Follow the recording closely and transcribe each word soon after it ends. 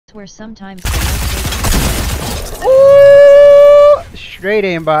Where sometimes Ooh! Straight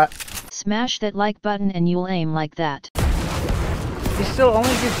aimbot. Smash that like button and you'll aim like that. He still only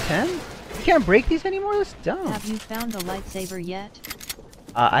gives 10? You can't break these anymore? That's dumb. Have you found a lightsaber yet?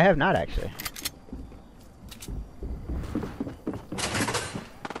 I have not actually.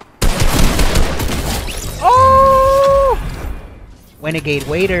 Oh! Renegade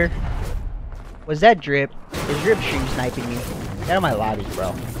waiter. Was that Drip? Is Drip stream sniping me? Get out of my lobby,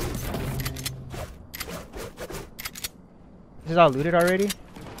 bro. This is all looted already?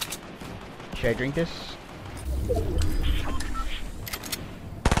 Should I drink this?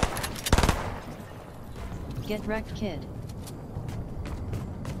 Get wrecked, kid.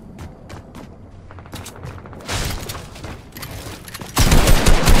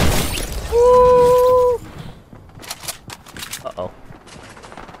 Woo! Uh-oh.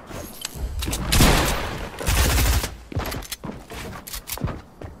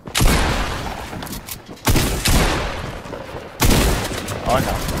 Oh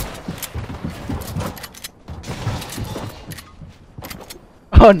no.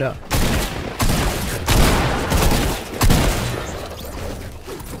 Oh no.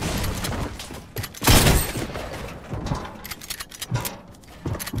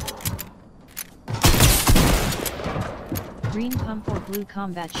 Green pump or blue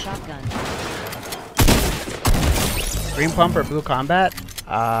combat shotgun? Green pump or blue combat?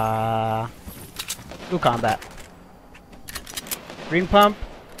 Blue combat. Green pump,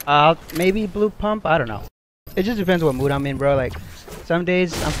 maybe blue pump, I don't know. It just depends what mood I'm in, bro. Like, some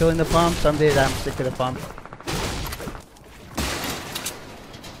days I'm feeling the pump, some days I'm sick of the pump.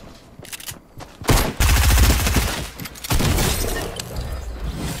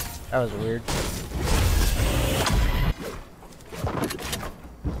 That was weird.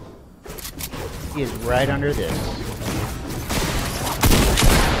 He is right under this.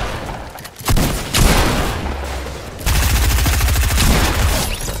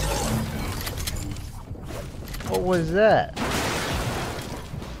 What was that?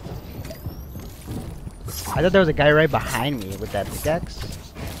 I thought there was a guy right behind me with that pickaxe.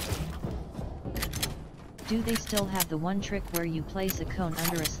 Do they still have the one trick where you place a cone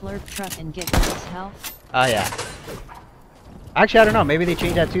under a slurp truck and get its health? Oh yeah. Actually, I don't know. Maybe they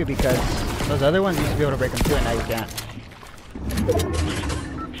changed that too because those other ones used to be able to break them too, and now you can't.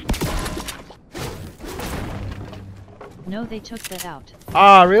 No, they took that out.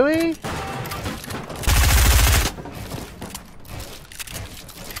 Oh, really?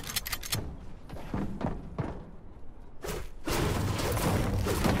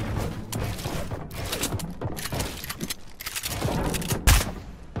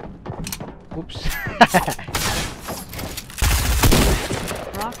 Oops.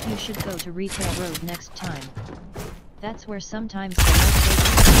 Brock, you should go to Retail Road next time. That's where sometimes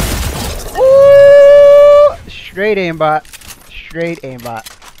Ooh! Straight aimbot. Straight aimbot.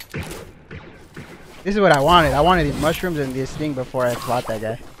 This is what I wanted. I wanted these mushrooms and this thing before I fought that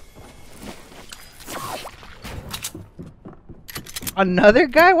guy. Another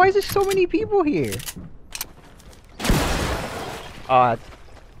guy? Why is there so many people here? Oh!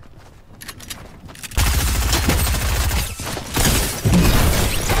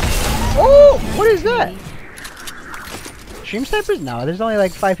 What is that? Stream snipers? No, there's only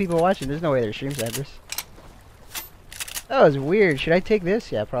like 5 people watching. There's no way they're stream snipers. That was weird. Should I take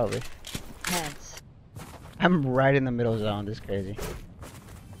this? Yeah, probably. Heads. I'm right in the middle zone. This is crazy.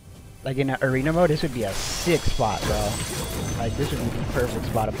 Like in arena mode, this would be a sick spot, bro. Like this would be the perfect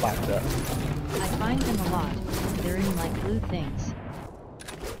spot to box up. I find them a lot. They're in like blue things.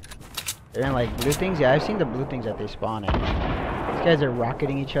 They're in like blue things? Yeah, I've seen the blue things that they spawn in. These guys are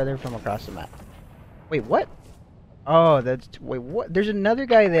rocketing each other from across the map. Wait, what? Oh, that's... Wait, what? There's another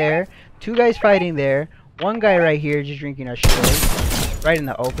guy there. 2 guys fighting there. 1 guy right here just drinking a shield. Right in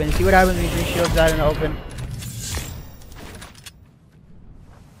the open. See what happens when you drink shields out in the open?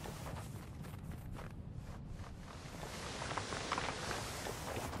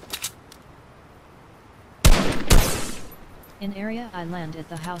 In area, I land at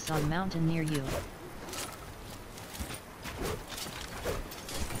the house on mountain near you.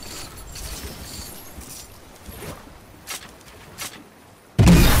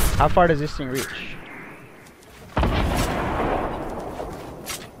 How far does this thing reach?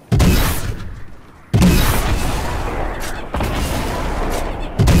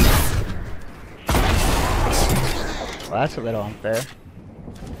 Well, that's a little unfair.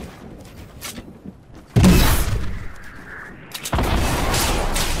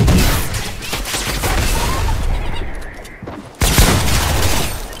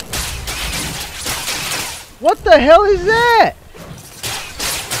 What the hell is that?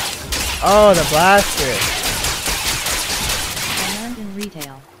 Oh, the blaster. I learned in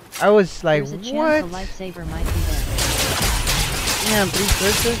retail. I was like, There's a chance what? a lightsaber might be there. Damn, 3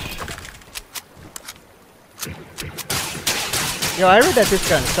 searches? Yo, I read that this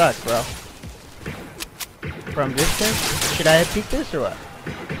gun sucks, bro. From distance? Should I peek this or what?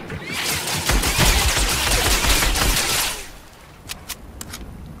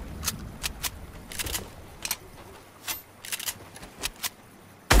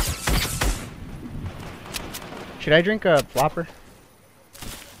 Should I drink a flopper?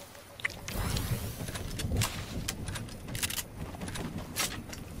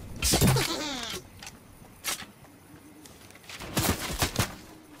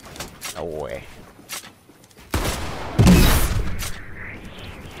 No way.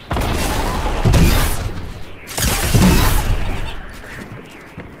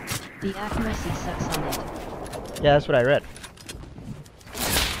 The accuracy sucks on it. Yeah, that's what I read.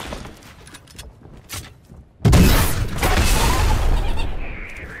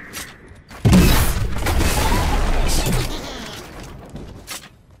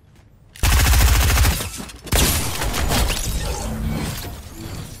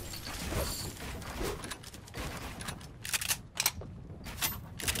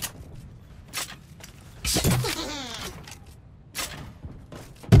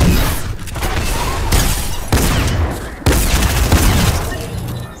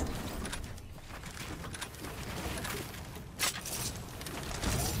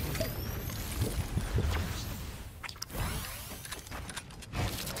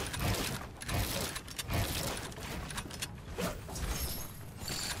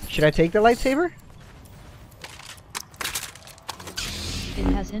 Should I take the lightsaber? It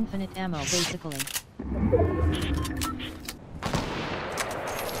has infinite ammo, basically.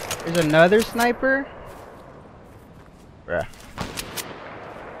 There's another sniper? Bruh.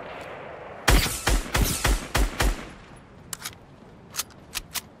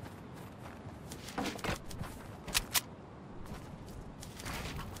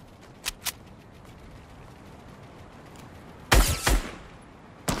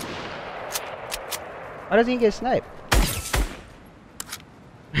 Why doesn't he get sniped?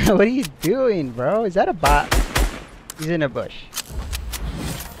 What are you doing, bro? Is that a bot? He's in a bush.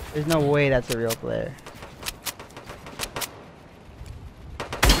 There's no way that's a real player.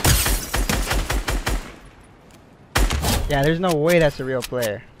 Yeah, there's no way that's a real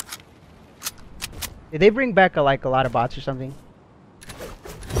player. Did they bring back a lot of bots or something?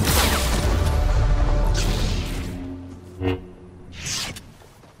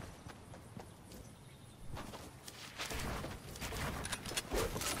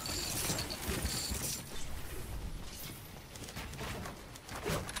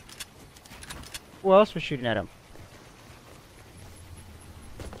 Who else was shooting at him?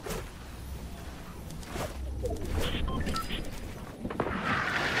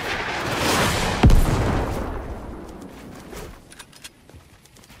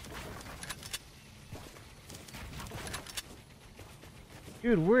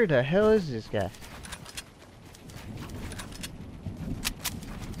 Dude, where the hell is this guy?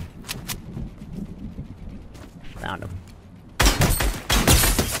 Found him.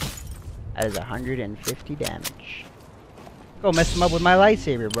 That is 150 damage. Go mess him up with my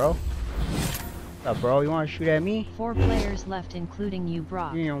lightsaber, bro. What's up, bro? You wanna shoot at me? 4 players left, including you,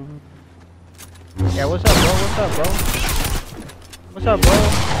 Brock. Yeah, what's up, bro? What's up, bro? What's up, bro?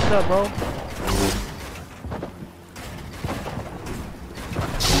 What's up, bro?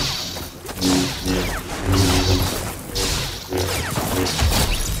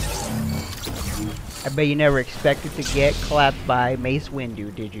 I bet you never expected to get clapped by Mace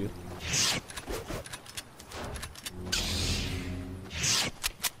Windu, did you?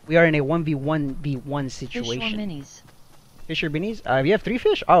 We are in a 1v1v1 situation. Fish or minis? Fish or minis? You have 3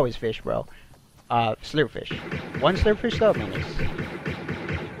 fish? Always fish, bro. Slurp fish. 1 slurp fish though, minis.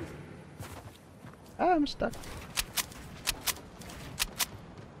 Ah, I'm stuck.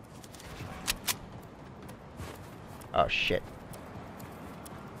 Oh shit.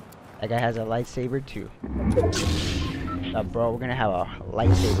 That guy has a lightsaber too. Bro, we're gonna have a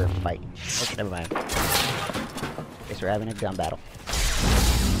lightsaber fight. Oh, never mind. Guess we're having a gun battle.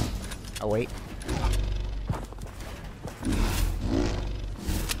 Oh wait.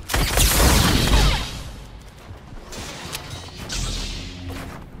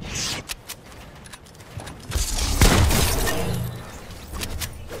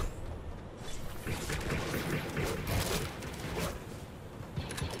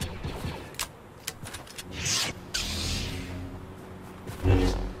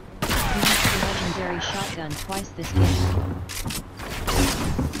 Legendary shotgun twice this game.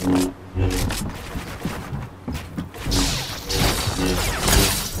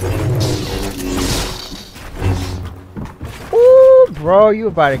 bro, you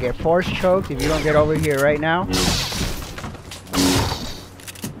about to get force choked if you don't get over here right now.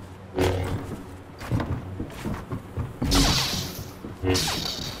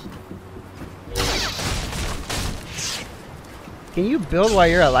 Can you build while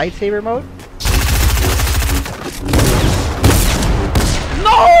you're a lightsaber mode?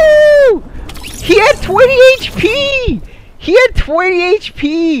 No! He had 20 HP! He had 20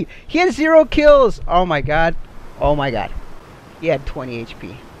 HP! He had 0 kills! Oh my god. Oh my god. He had 20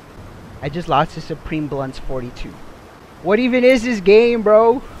 HP. I just lost to Supreme Blunts 42. What even is this game,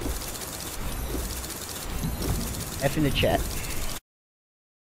 bro? F in the chat.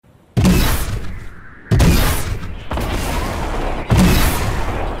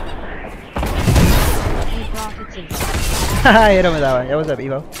 I hit him with that one. Yeah, what's up,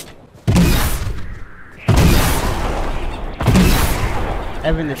 Evo?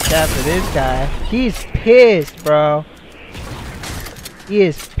 F in the chat for this guy. He's pissed, bro. He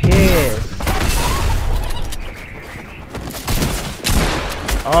is pissed.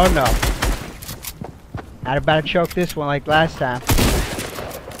 Oh no. Not about to choke this one like last time.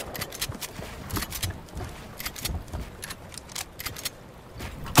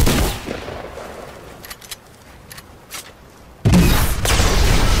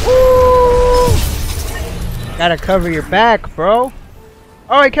 Woo! Gotta cover your back, bro.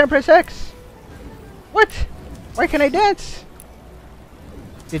 Oh, I can't press X. What? Why can't I dance?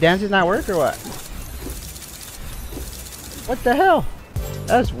 Did dances not work or what? What the hell?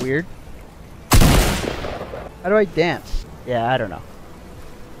 That's weird. How do I dance? Yeah, I don't know.